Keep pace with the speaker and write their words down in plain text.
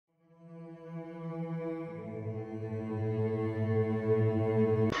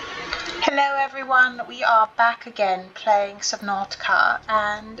everyone, we are back again playing Subnautica,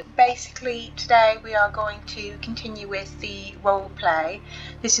 and basically today we are going to continue with the role play.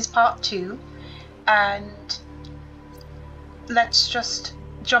 This is part 2, and let's just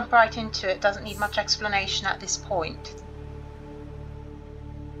jump right into it. Doesn't need much explanation at this point.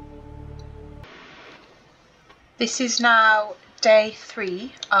 This is now day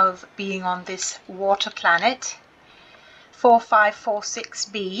 3 of being on this water planet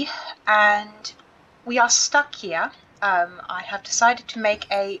 4546b, and we are stuck here. I have decided to make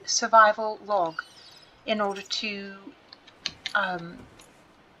a survival log in order to,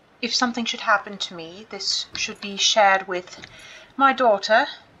 if something should happen to me, this should be shared with my daughter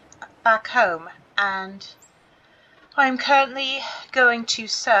back home, and I'm currently going to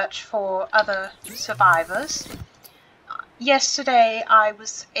search for other survivors. Yesterday I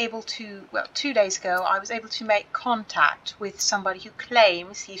was able to, well, 2 days ago, I was able to make contact with somebody who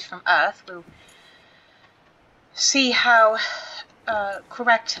claims he's from Earth. We'll see how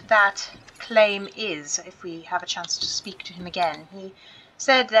correct that claim is if we have a chance to speak to him again. He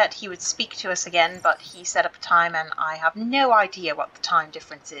said that he would speak to us again, but he set up a time and I have no idea what the time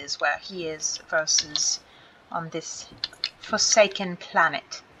difference is where he is versus on this forsaken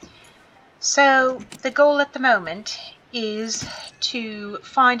planet. So the goal at the moment is to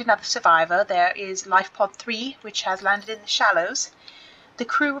find another survivor. There is Life Pod 3, which has landed in the shallows. The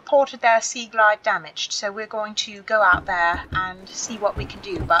crew reported their sea glide damaged, so we're going to go out there and see what we can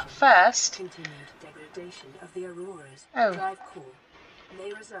do. But first, continued degradation of the Aurora's Oh. drive core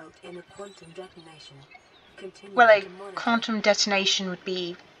may result in a quantum detonation. Well, a quantum detonation would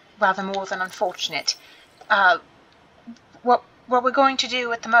be rather more than unfortunate. What we're going to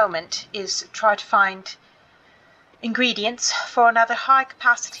do at the moment is try to find ingredients for another high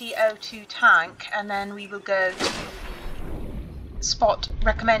capacity O2 tank, and then we will go to the spot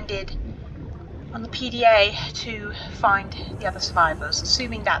recommended on the PDA to find the other survivors,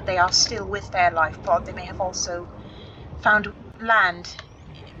 assuming that they are still with their life pod. They may have also found land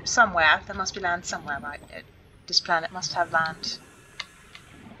somewhere. There must be land somewhere, right? This planet must have land.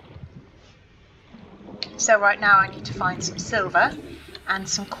 So right now I need to find some silver and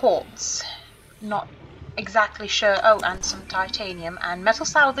some quartz. Not exactly sure. Oh, and some titanium, and metal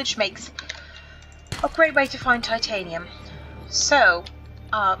salvage makes a great way to find titanium. So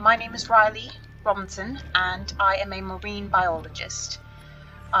my name is Riley Robinson and I am a marine biologist.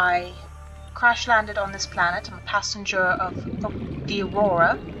 I crash landed on this planet. I'm a passenger of the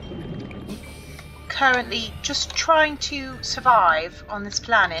Aurora, currently just trying to survive on this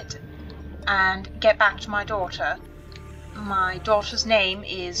planet and get back to my daughter. My daughter's name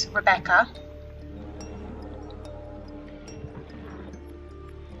is Rebecca.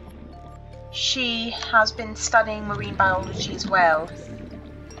 She has been studying marine biology as well.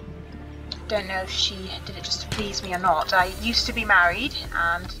 Don't know if she did it just to please me or not. I used to be married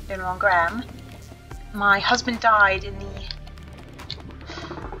and no longer am. My husband died in the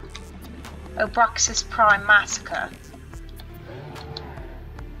Obraxis Prime massacre.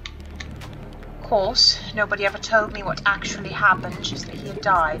 Of course, nobody ever told me what actually happened, just that he had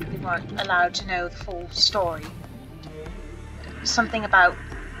died. We weren't allowed to know the full story. Something about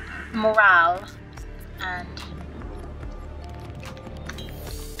morale, and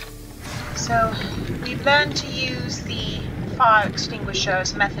so we've learned to use the fire extinguisher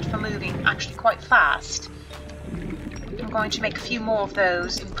as a method for moving actually quite fast. I'm going to make a few more of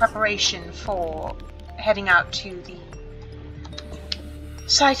those in preparation for heading out to the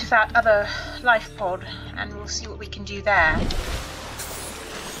site of that other life pod, and we'll see what we can do there.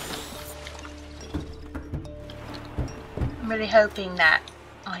 I'm really hoping that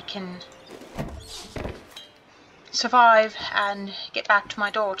I can survive and get back to my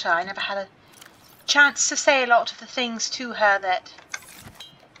daughter. I never had a chance to say a lot of the things to her that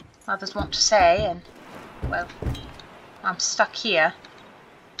mothers want to say, and, well, I'm stuck here.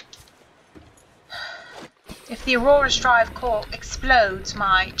 If the Aurora's drive core explodes,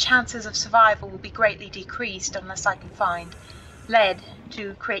 my chances of survival will be greatly decreased unless I can find lead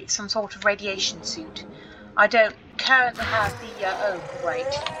to create some sort of radiation suit. I don't currently have the, oh, great.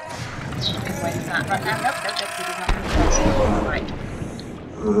 Let's just get away from that right now. Nope, we did not. Right.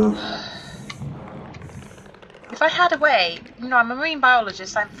 If I had a way, you know, I'm a marine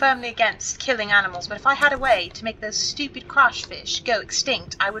biologist, I'm firmly against killing animals, but if I had a way to make those stupid crash fish go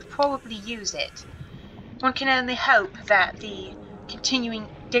extinct, I would probably use it. One can only hope that the continuing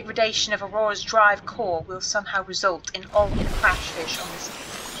degradation of Aurora's drive core will somehow result in all the crash fish on this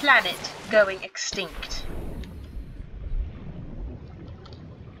planet going extinct.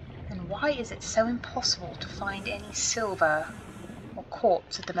 And why is it so impossible to find any silver or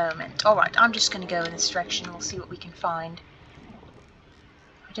quartz at the moment. Alright, I'm just going to go in this direction and we'll see what we can find.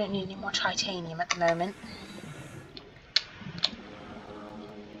 I don't need any more titanium at the moment.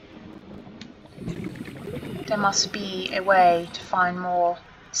 There must be a way to find more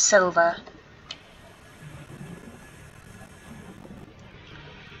silver.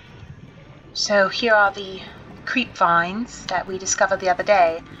 So here are the creep vines that we discovered the other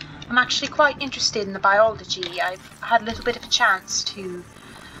day. I'm actually quite interested in the biology. I've had a little bit of a chance to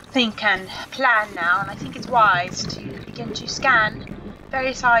think and plan now, and I think it's wise to begin to scan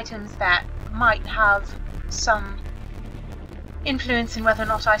various items that might have some influence in whether or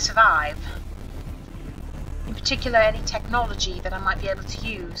not I survive. In particular, any technology that I might be able to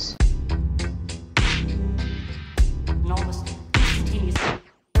use. Enormous, instantaneous.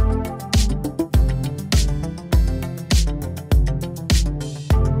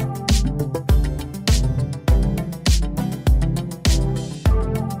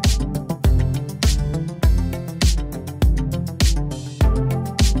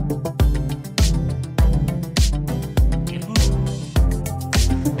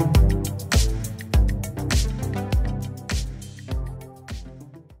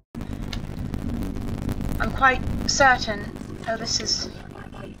 I'm quite certain. Oh, this is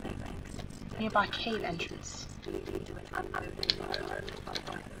nearby cave entrance.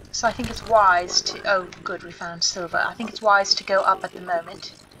 So I think it's wise to. Oh, good, we found silver. I think it's wise to go up at the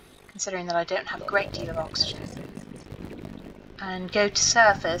moment, considering that I don't have a great deal of oxygen, and go to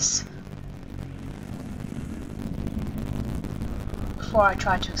surface before I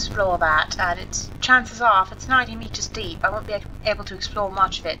try to explore that. And it's chances are, if it's 90 meters deep, I won't be able to explore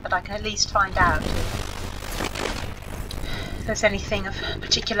much of it, but I can at least find out if there's anything of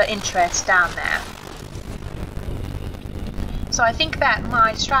particular interest down there. So I think that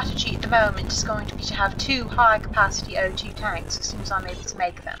my strategy at the moment is going to be to have 2 high capacity O2 tanks as soon as I'm able to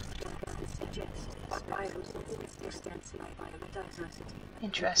make them.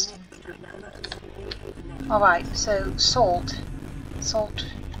 Interesting. Alright, so salt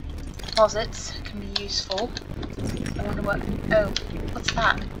deposits can be useful. I wonder what. Oh, what's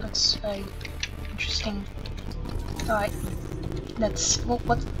that? That's very interesting. Alright. Let's.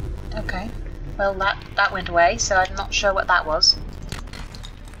 What? Okay. Well, that went away, so I'm not sure what that was.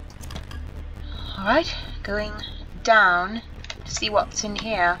 Alright, going down to see what's in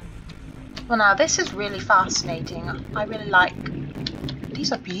here. Well, now this is really fascinating. I really like.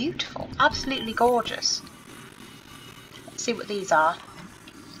 These are beautiful, absolutely gorgeous. Let's see what these are.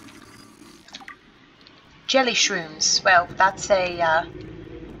 Jelly shrooms. Well, that's a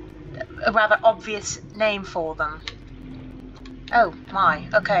rather obvious name for them. Oh my,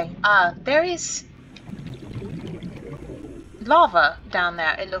 okay. There is lava down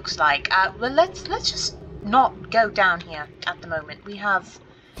there, it looks like. Well, let's just not go down here at the moment. We have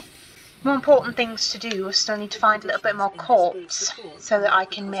more important things to do. We still need to find a little bit more quartz so that I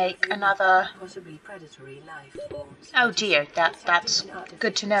can make another. Oh dear, that's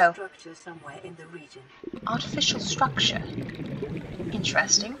good to know. Artificial structure.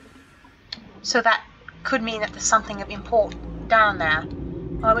 Interesting. So that could mean that there's something of import down there.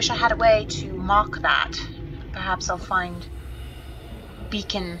 Well, I wish I had a way to mark that. Perhaps I'll find a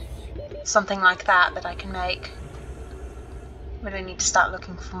beacon, something like that I can make. Really need to start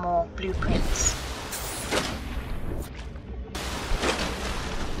looking for more blueprints.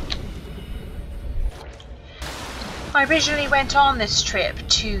 I originally went on this trip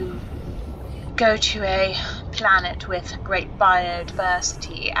to go to a planet with great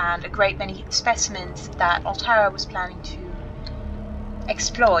biodiversity and a great many specimens that Altera was planning to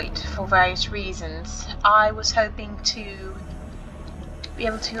exploit for various reasons. I was hoping to be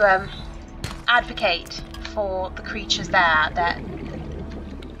able to advocate for the creatures there, that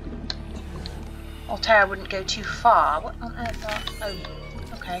Altera wouldn't go too far. What on earth are... Oh,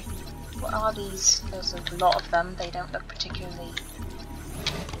 okay. What are these? There's a lot of them. They don't look particularly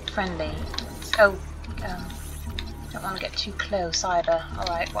friendly. Oh, don't want to get too close either.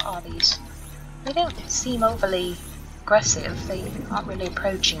 Alright, what are these? They don't seem overly aggressive. They aren't really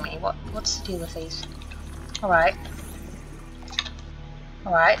approaching me. What's the deal with these? Alright.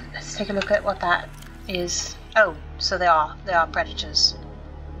 Alright, let's take a look at what that is. Oh, so they are predators.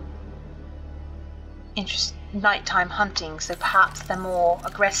 Nighttime hunting, so perhaps they're more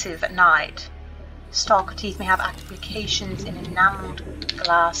aggressive at night. Stalker teeth may have applications in enameled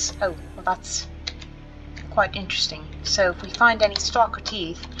glass. Oh, well that's quite interesting. So if we find any stalker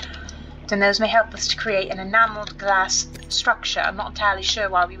teeth, then those may help us to create an enameled glass structure. I'm not entirely sure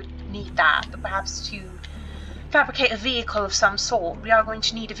why we would need that, but perhaps to fabricate a vehicle of some sort. We are going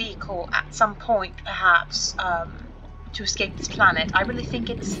to need a vehicle at some point, perhaps, to escape this planet. I really think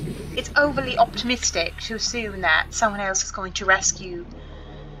it's overly optimistic to assume that someone else is going to rescue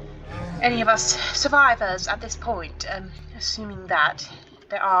any of us survivors at this point, assuming that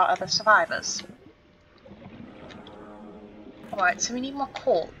there are other survivors. Alright, so we need more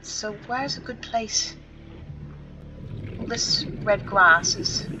quartz. So where's a good place? Well, this red grass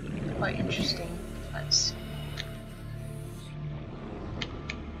is quite interesting. Let's...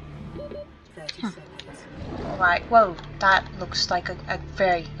 30 seconds. Alright, whoa, that looks like a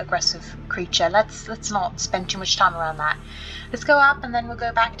very aggressive creature. Let's not spend too much time around that. Let's go up and then we'll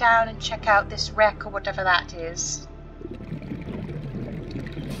go back down and check out this wreck or whatever that is.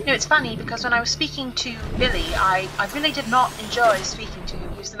 You know, it's funny because when I was speaking to Billy, I really did not enjoy speaking to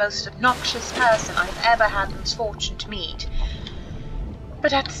him. He was the most obnoxious person I've ever had the misfortune to meet.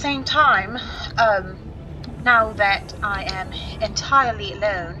 But at the same time, now that I am entirely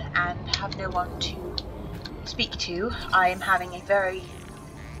alone and have no one to speak to, I am having a very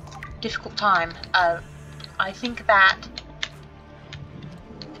difficult time. I think that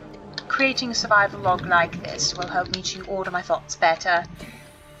creating a survival log like this will help me to order my thoughts better,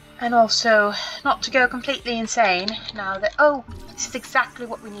 and also not to go completely insane now that, oh, this is exactly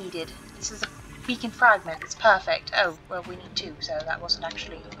what we needed. This is a beacon fragment, it's perfect. Oh, well, we need two, so that wasn't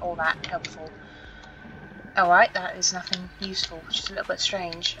actually all that helpful. Alright, that is nothing useful, which is a little bit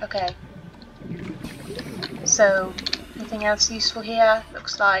strange. Okay. So, anything else useful here?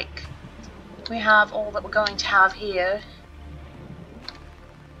 Looks like we have all that we're going to have here.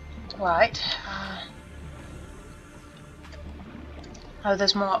 Right. Oh,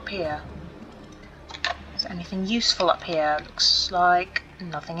 there's more up here. Is there anything useful up here? Looks like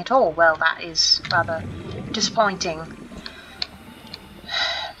nothing at all. Well, that is rather disappointing.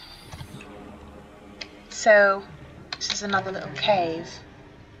 So, this is another little cave.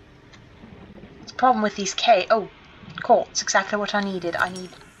 The problem with these caves... Oh, quartz, exactly what I needed. I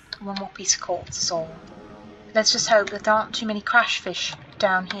need one more piece of quartz, that's all. Let's just hope that there aren't too many crash fish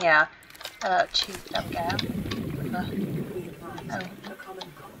down here. There we go. A common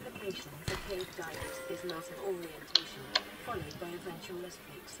complication of a cave diet is loss of orientation, followed by eventual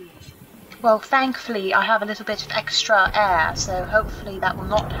asphyxiation. Well, thankfully I have a little bit of extra air, so hopefully that will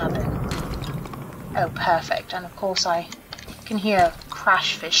not happen. Oh, perfect. And of course I can hear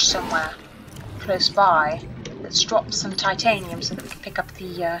crash fish somewhere close by. Let's drop some titanium so that we can pick up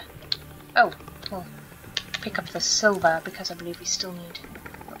the... Oh, well, pick up the silver, because I believe we still need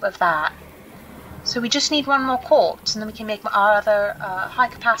a bit of that. So we just need one more quartz, and then we can make our other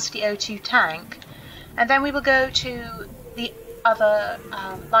high-capacity O2 tank. And then we will go to the other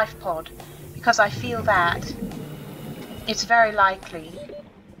life pod, because I feel that it's very likely...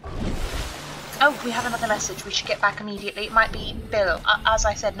 Oh, we have another message. We should get back immediately. It might be Bill. As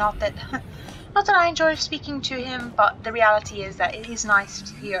I said, not that I enjoy speaking to him, but the reality is that it is nice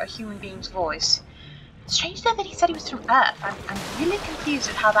to hear a human being's voice. Strange though that he said he was from Earth. I'm really confused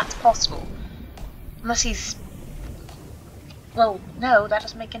at how that's possible. Unless he's... Well, no, that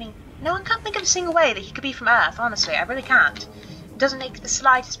doesn't make any... No, I can't think of a single way that he could be from Earth, honestly. I really can't. It doesn't make the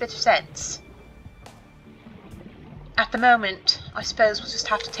slightest bit of sense. At the moment, I suppose we'll just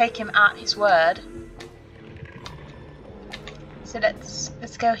have to take him at his word. So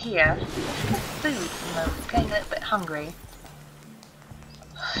let's go here. Food, you know, I'm getting a little bit hungry.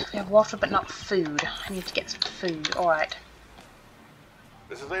 We have water but not food. I need to get some food. Alright.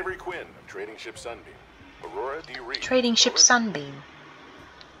 This is Avery Quinn of Trading Ship Sunbeam. Aurora D. Reed. Trading Ship Sunbeam.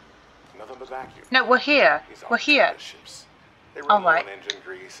 Nothing but vacuum. No, we're here. We're here. Ships. They run low on Alright. engine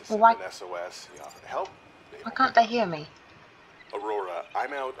grease, Well, why... an SOS. You offer to help. Why can't they hear me? Aurora,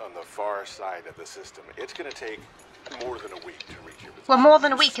 I'm out on the far side of the system. It's going to take more than a week to reach your position. Well, more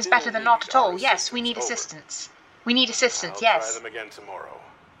than a week is better than not at all. Yes, we need assistance. We need assistance, I'll yes. try them again tomorrow.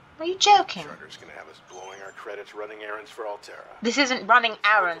 Are you joking? Charter's going to have us blowing our credits running errands for Altera. This isn't running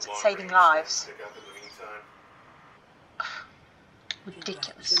errands, it's saving lives. Pick up in the meantime.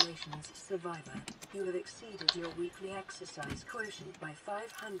 Ridiculous. Congratulations, survivor. You have exceeded your weekly exercise quotient by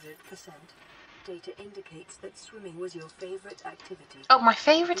 500%. Data indicates that swimming was your favorite activity. Oh, my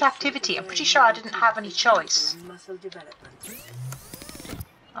favourite activity? I'm pretty sure I didn't have any choice. Muscle development.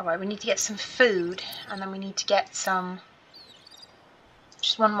 Alright, we need to get some food, and then we need to get some...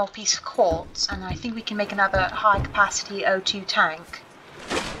 Just one more piece of quartz, and I think we can make another high-capacity O2 tank.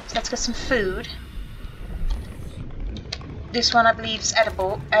 So let's get some food. This one, I believe, is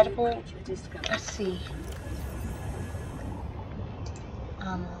edible. Edible... Let's see.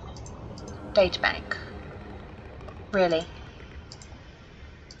 Databank. Really?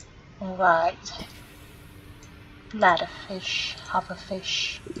 Alright. Ladderfish,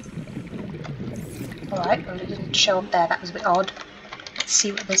 hoverfish. Alright, well it didn't show up there, that was a bit odd. Let's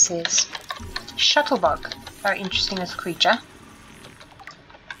see what this is. Shuttlebug. Very interesting little creature.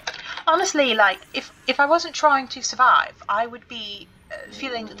 Honestly, like, if I wasn't trying to survive, I would be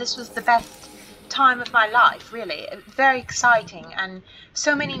feeling that this was the best time of my life, really. Very exciting, and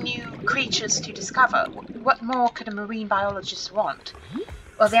so many new creatures to discover. What more could a marine biologist want?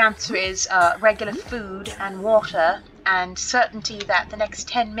 Well, the answer is regular food and water, and certainty that the next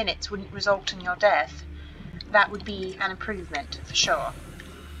 10 minutes wouldn't result in your death. That would be an improvement, for sure.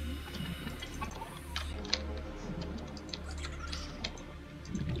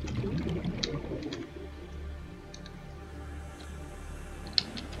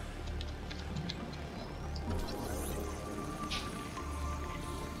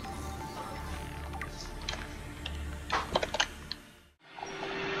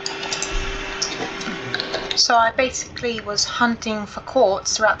 So I basically was hunting for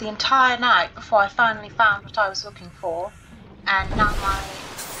quartz throughout the entire night before I finally found what I was looking for, and now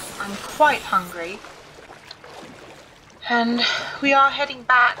I'm quite hungry, and we are heading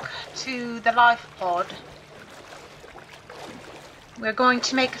back to the life pod. We're going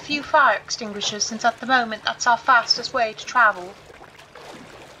to make a few fire extinguishers, since at the moment that's our fastest way to travel.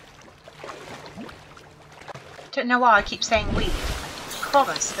 Don't know why I keep saying we. I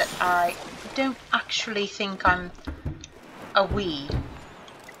promise that I don't actually think I'm a we.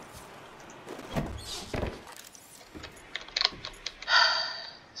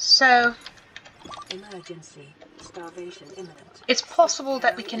 So, emergency. Starvation imminent. It's possible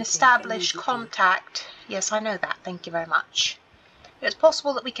that we can establish contact. Yes, I know that. Thank you very much. It's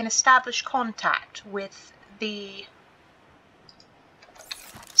possible that we can establish contact with the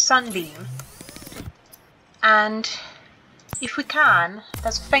sunbeam, and if we can,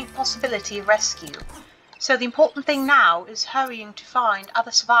 there's a faint possibility of rescue. So the important thing now is hurrying to find other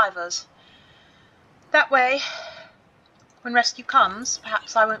survivors. That way, when rescue comes,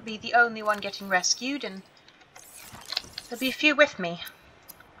 perhaps I won't be the only one getting rescued, and there'll be a few with me.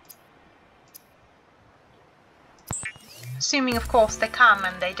 Assuming, of course, they come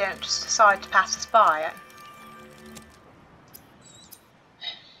and they don't just decide to pass us by.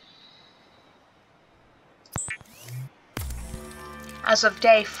 As of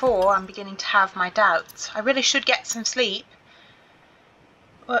day 4, I'm beginning to have my doubts. I really should get some sleep,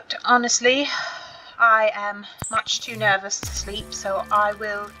 but honestly, I am much too nervous to sleep, so I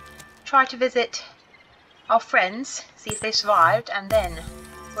will try to visit our friends, see if they survived, and then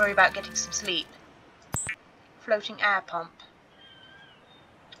worry about getting some sleep. Floating air pump.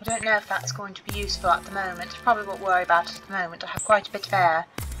 I don't know if that's going to be useful at the moment. I probably won't worry about it at the moment. I have quite a bit of air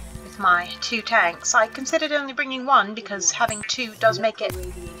with my 2 tanks. I considered only bringing 1 because having 2 does make it...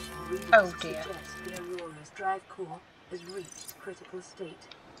 Oh dear. The Aurora's drive core has reached critical state.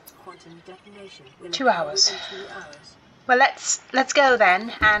 Quantum detonation will 2 hours. occur within 2 hours. Well, let's go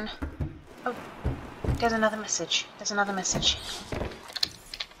then, and... Oh, there's another message. There's another message.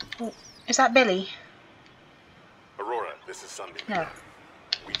 Oh, is that Billy? Aurora, this is Sunbeam. No.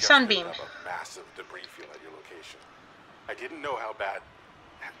 We just Sunbeam. picked up a massive debris field at your location. I didn't know how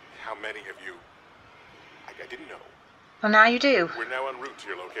many of you... I didn't know. Well, now you do. We're now en route to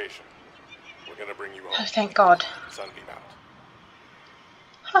your location. We're gonna bring you home. Oh, thank God. Sunbeam out.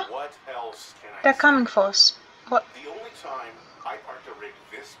 Huh. What else can I They're say? coming for us. What? The only time I parked a rig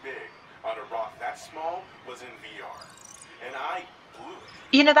this big on a rock that small was in VR. And I blew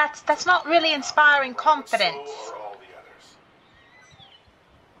it. You know, that's not really inspiring confidence. So are all the others.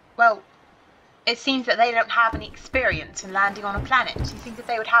 Well, it seems that they don't have any experience in landing on a planet. You think that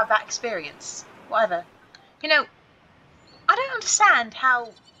they would have that experience? Whatever. You know, I don't understand how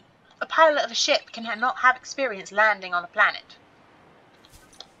a pilot of a ship can not have experience landing on a planet.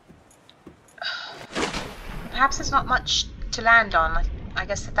 Perhaps there's not much to land on. I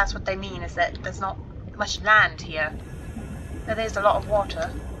guess that's what they mean, is that there's not much land here. There's a lot of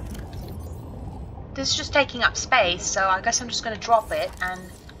water. This is just taking up space, so I guess I'm just going to drop it, and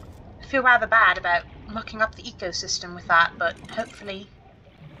I feel rather bad about mucking up the ecosystem with that, but hopefully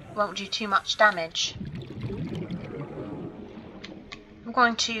it won't do too much damage. I'm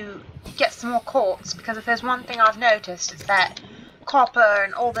going to get some more quartz, because if there's one thing I've noticed, it's that copper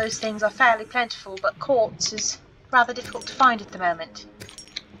and all those things are fairly plentiful, but quartz is rather difficult to find at the moment.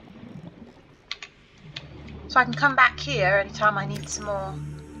 So I can come back here anytime I need some more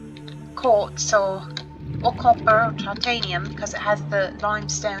quartz or copper or titanium, because it has the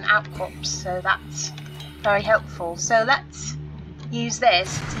limestone outcrops, so that's very helpful. So let's use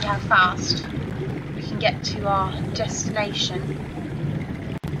this and see how fast we can get to our destination.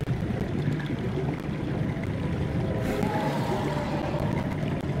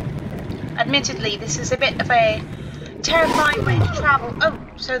 Admittedly, this is a bit of a terrifying way to travel. Oh,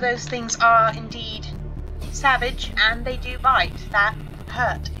 so those things are indeed savage, and they do bite. That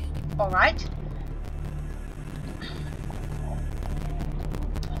hurt. Alright.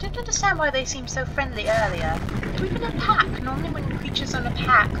 I don't understand why they seemed so friendly earlier. They're even a pack. Normally when creatures are in a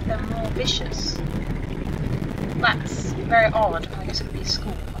pack, they're more vicious. That's very odd. I guess it would be a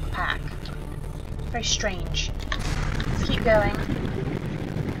school, not a pack. Very strange. Let's keep going.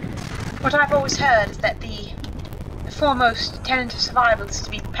 What I've always heard is that the foremost tenet of survival is to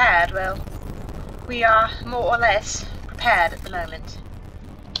be prepared. Well, we are more or less prepared at the moment.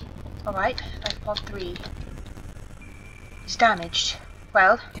 Alright, life pod 3 is damaged.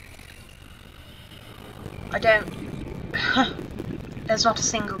 Well, I don't... There's not a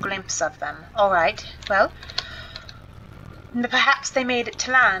single glimpse of them. Alright, well, perhaps they made it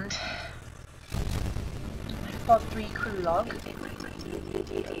to land. Life pod 3 crew log.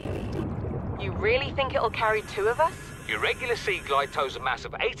 You really think it'll carry 2 of us? Your regular sea glide tows a mass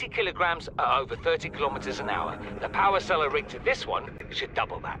of 80 kilograms at over 30 kilometers an hour. The power cell rigged to this one should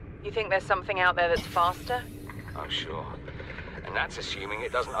double that. You think there's something out there that's faster? I'm sure. And that's assuming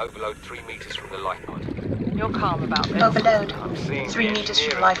it doesn't overload 3 meters from the life pod. You're calm about this. Overload. I'm seeing 3 meters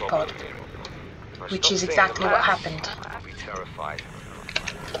from the life pod. Which is exactly what happened. I'd be terrified.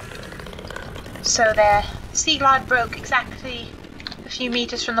 So their sea glide broke exactly a few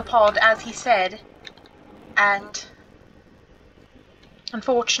meters from the pod, as he said, and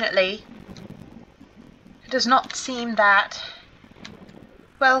unfortunately, it does not seem that,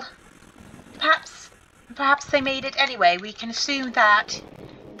 well, perhaps they made it anyway. We can assume that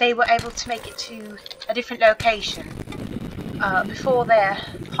they were able to make it to a different location before their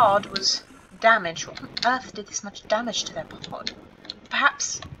pod was damaged. What on earth did this much damage to their pod?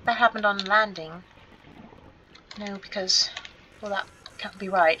 Perhaps that happened on landing. No, because, well, that can't be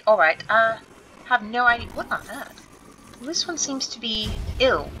right. Alright, have no idea. What on earth? Well, this one seems to be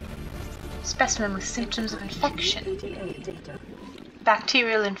ill. Specimen with symptoms of infection.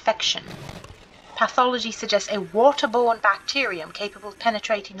 Bacterial infection. Pathology suggests a waterborne bacterium capable of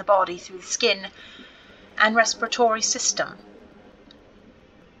penetrating the body through the skin and respiratory system.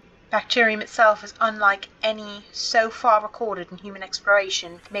 Bacterium itself is unlike any so far recorded in human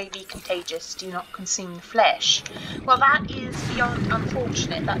exploration. May be contagious, do not consume the flesh. Well, that is beyond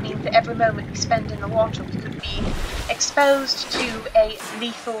unfortunate. That means that every moment we spend in the water we could be exposed to a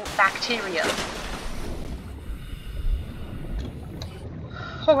lethal bacterium.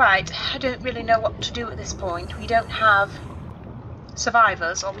 Alright, I don't really know what to do at this point. We don't have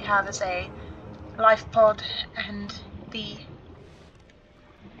survivors. All we have is a life pod and the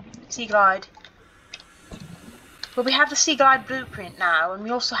Sea Glide. Well, we have the Sea Glide blueprint now, and we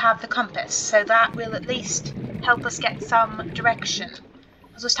also have the compass, so that will at least help us get some direction.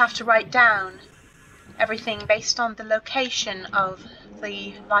 I'll just have to write down everything based on the location of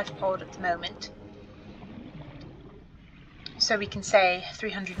the life pod at the moment. So we can say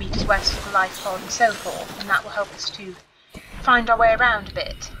 300 meters west of the life pod and so forth, and that will help us to find our way around a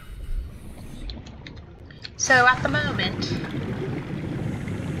bit. So at the moment,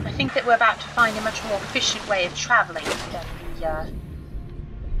 I think that we're about to find a much more efficient way of travelling than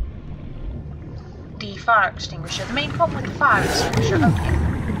the fire extinguisher. The main problem with the fire extinguisher... Okay.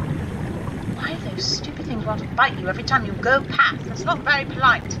 Why do those stupid things want to bite you every time you go past? That's not very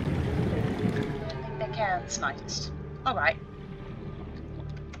polite. I don't think they care in the slightest. Alright.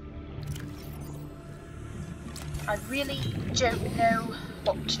 I really don't know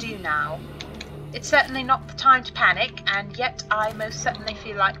what to do now. It's certainly not the time to panic, and yet I most certainly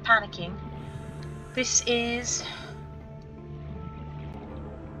feel like panicking. This is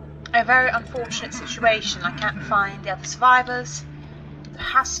a very unfortunate situation. I can't find the other survivors. There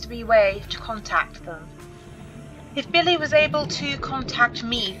has to be a way to contact them. If Billy was able to contact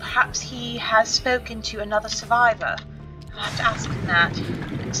me, perhaps he has spoken to another survivor. I'll have to ask him that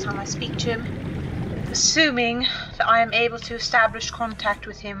next time I speak to him, assuming that I am able to establish contact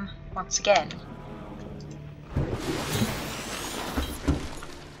with him once again.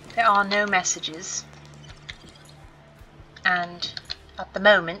 There are no messages, and at the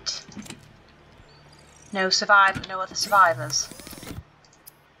moment, no other survivors.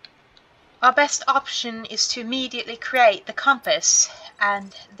 Our best option is to immediately create the compass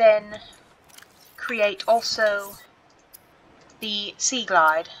and then create also the Sea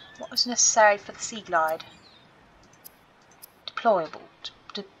Glide. What was necessary for the Sea Glide?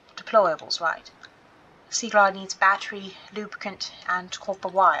 Deployables, right. Sea Glide needs battery, lubricant, and copper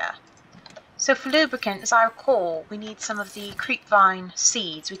wire. So for lubricant, as I recall, we need some of the creepvine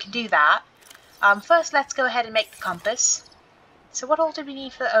seeds. We can do that. First, let's go ahead and make the compass. So what all do we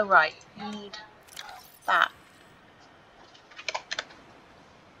need for... Oh, right. We need that.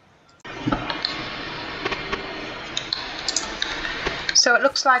 So it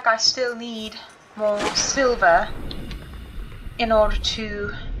looks like I still need more silver in order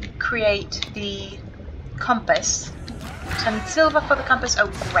to create the compass. So I need silver for the compass. Oh,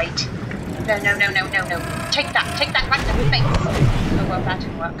 great. No, no, no, no, no, no. Take that right in the face. Oh, well, that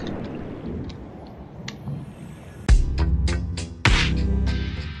didn't work.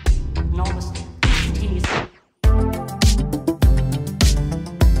 Enormous, instantaneous.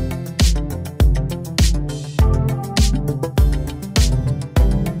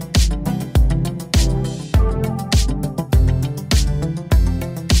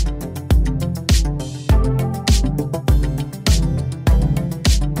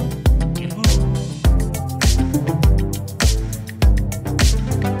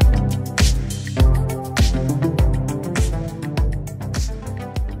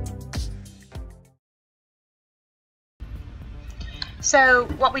 So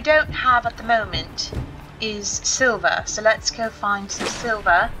what we don't have at the moment is silver. So let's go find some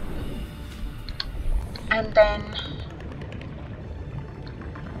silver. And then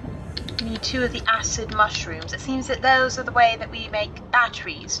we need 2 of the acid mushrooms. It seems that those are the way that we make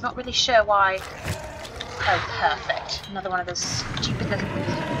batteries. Not really sure why. Oh, perfect. Another one of those stupid little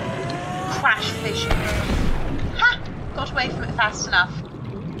crash fish. Ha! Got away from it fast enough.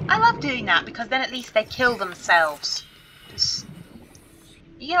 I love doing that because then at least they kill themselves. Just...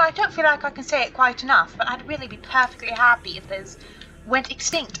 You know, I don't feel like I can say it quite enough, but I'd really be perfectly happy if those went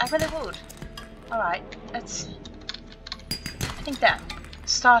extinct. I really would. Alright, let's... I think that I'm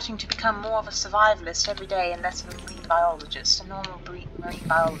starting to become more of a survivalist every day and less of a marine biologist. A normal marine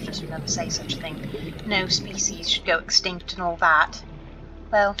biologist would never say such a thing. No species should go extinct and all that.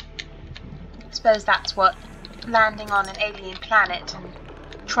 Well, I suppose that's what landing on an alien planet and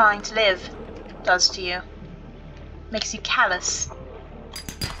trying to live does to you. Makes you callous.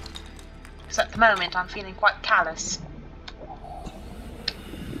 Because at the moment I'm feeling quite callous.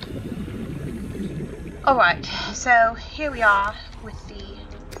 Alright, so here we are with the...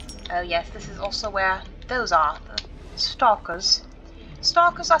 Oh yes, this is also where those are, the stalkers.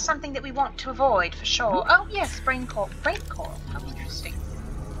 Stalkers are something that we want to avoid for sure. Oh yes, brain coral. Brain coral, how interesting.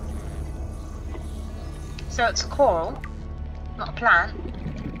 So it's a coral, not a plant.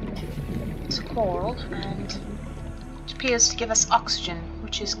 It's a coral, and it appears to give us oxygen,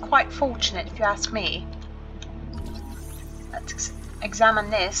 which is quite fortunate if you ask me. Let's examine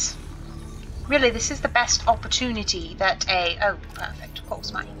this. Really, this is the best opportunity that oh, perfect, of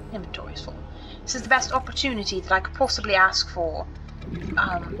course my inventory is full. This is the best opportunity that I could possibly ask for.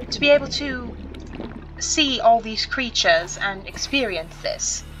 To be able to see all these creatures and experience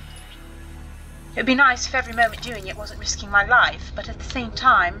this. It would be nice if every moment doing it wasn't risking my life, but at the same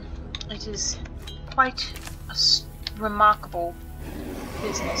time, it is quite a remarkable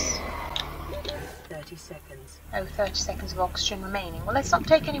business. 30 seconds. Oh, 30 seconds of oxygen remaining. Well, let's not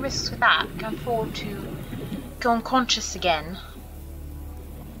take any risks with that. I can afford to go unconscious again.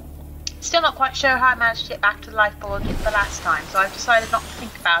 Still not quite sure how I managed to get back to the lifeboat the last time, so I've decided not to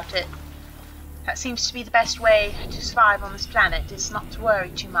think about it. That seems to be the best way to survive on this planet, is not to worry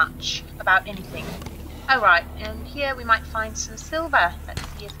too much about anything. Oh right, and here we might find some silver. Let's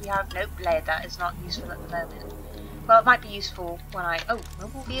see if we have... Nope, lead, that is not useful at the moment. Well, it might be useful when I... Oh,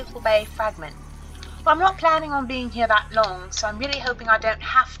 mobile vehicle bay fragment. Well, I'm not planning on being here that long, so I'm really hoping I don't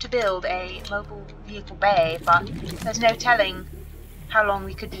have to build a mobile vehicle bay, but there's no telling how long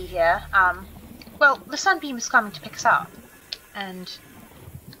we could be here. Well, the sunbeam is coming to pick us up, and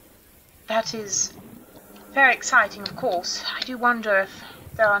that is very exciting, of course. I do wonder if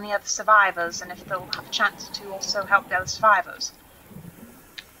there are any other survivors, and if they'll have a chance to also help the other survivors.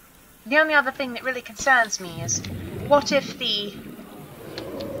 The only other thing that really concerns me is, what if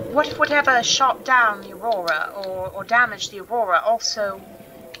whatever shot down the Aurora, or damaged the Aurora, also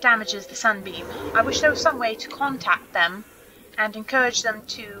damages the sunbeam? I wish there was some way to contact them and encourage them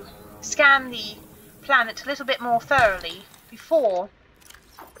to scan the planet a little bit more thoroughly before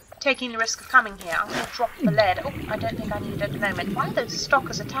taking the risk of coming here. I'm going to drop the lead. Oh, I don't think I need it at the moment. Why are those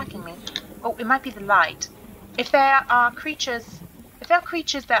stalkers attacking me? Oh, it might be the light. If there are creatures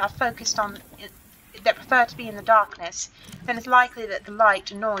that are focused on, that prefer to be in the darkness, then it's likely that the light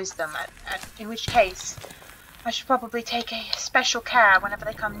annoys them, in which case I should probably take a special care whenever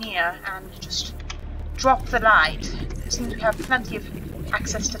they come near and just drop the light. It seems we have plenty of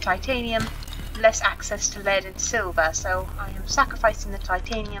access to titanium, less access to lead and silver, so I am sacrificing the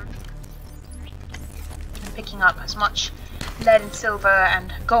titanium and picking up as much lead and silver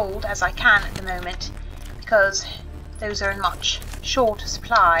and gold as I can at the moment, because those are in much shorter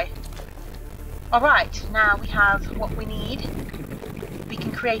supply. Alright, now we have what we need. We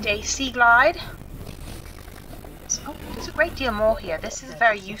can create a sea glide. Oh, there's a great deal more here. This is a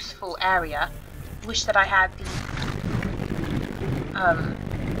very useful area. I wish that I had the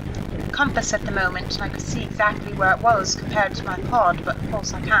compass at the moment and I could see exactly where it was compared to my pod, but of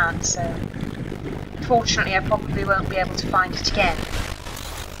course I can't, so unfortunately I probably won't be able to find it again.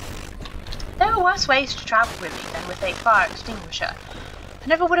 There are worse ways to travel really than with a fire extinguisher. I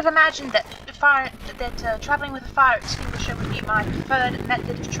never would have imagined that travelling with a fire extinguisher would be my preferred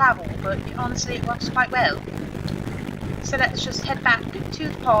method of travel, but honestly it works quite well. So let's just head back to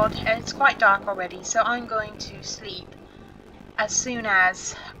the pod, and it's quite dark already, so I'm going to sleep as soon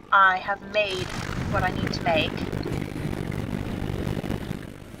as I have made what I need to make.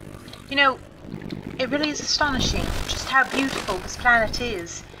 You know, it really is astonishing just how beautiful this planet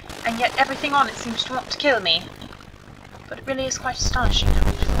is, and yet everything on it seems to want to kill me. But it really is quite astonishing how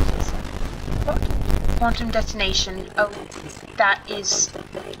beautiful it is. What? Quantum detonation. Oh, that is...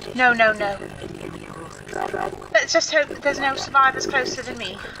 No, no, no. Let's just hope that there's no survivors closer than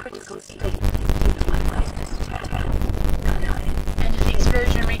me. And if the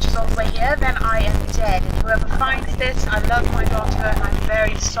explosion reaches all the way here, then I am dead. And whoever finds this, I love my daughter, and I'm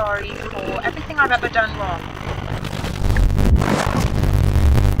very sorry for everything I've ever done wrong.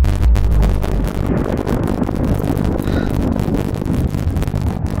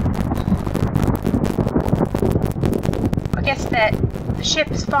 I guess that the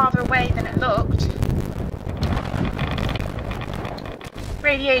ship is farther away than it looked.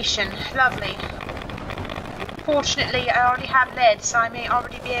 Radiation, lovely. Fortunately, I already have lead, so I may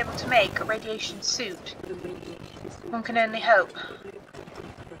already be able to make a radiation suit. One can only hope.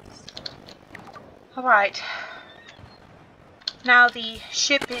 Alright. Now the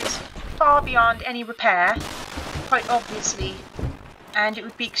ship is far beyond any repair, quite obviously, and it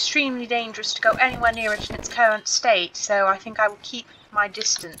would be extremely dangerous to go anywhere near it in its current state, so I think I will keep my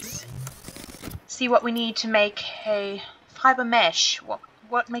distance. See what we need to make a fiber mesh.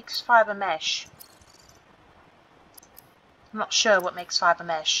 What makes fiber mesh? I'm not sure what makes fiber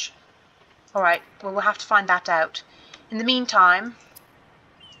mesh. Alright, well we'll have to find that out. In the meantime,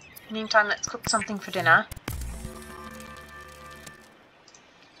 let's cook something for dinner.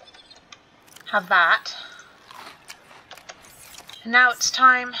 Have that. And now it's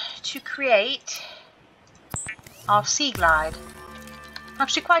time to create our sea glide. I'm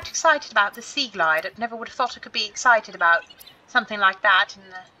actually quite excited about the sea glide. I never would have thought I could be excited about something like that in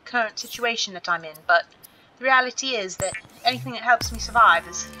the current situation that I'm in, but the reality is that anything that helps me survive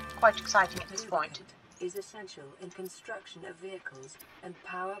is quite exciting at this point. Is essential in construction of vehicles and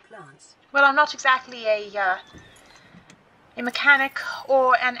power plants. Well, I'm not exactly a mechanic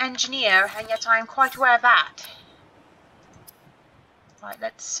or an engineer, and yet I am quite aware of that. Right,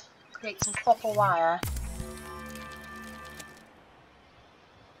 let's create some copper wire.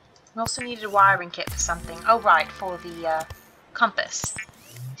 We also needed a wiring kit for something. Oh right, for the compass.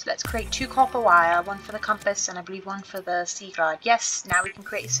 So let's create 2 copper wire, one for the compass and I believe one for the sea glide. Yes, now we can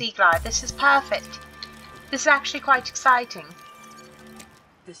create a sea glide. This is perfect. This is actually quite exciting.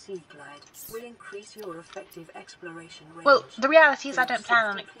 The sea glide will increase your effective exploration range. Well, the reality is I don't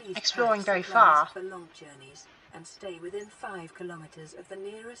plan on exploring very far. For long journeys and stay within 5 kilometers of the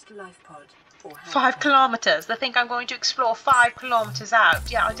nearest life pod or 5 kilometers? They think I'm going to explore 5 kilometers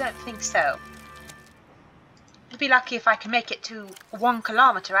out? Yeah, I don't think so. I'd be lucky if I can make it to 1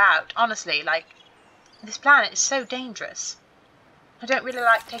 kilometer out. Honestly, like, this planet is so dangerous. I don't really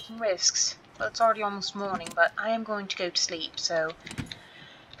like taking risks. Well, it's already almost morning, but I am going to go to sleep, so...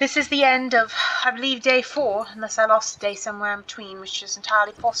 This is the end of, I believe, day 4, unless I lost a day somewhere in between, which is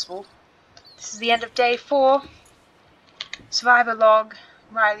entirely possible. This is the end of day 4. Survivor log,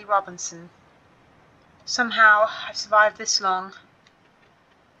 Riley Robinson. Somehow, I've survived this long.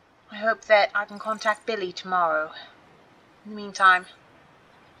 I hope that I can contact Billy tomorrow. In the meantime,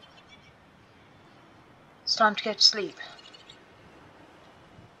 it's time to go to sleep.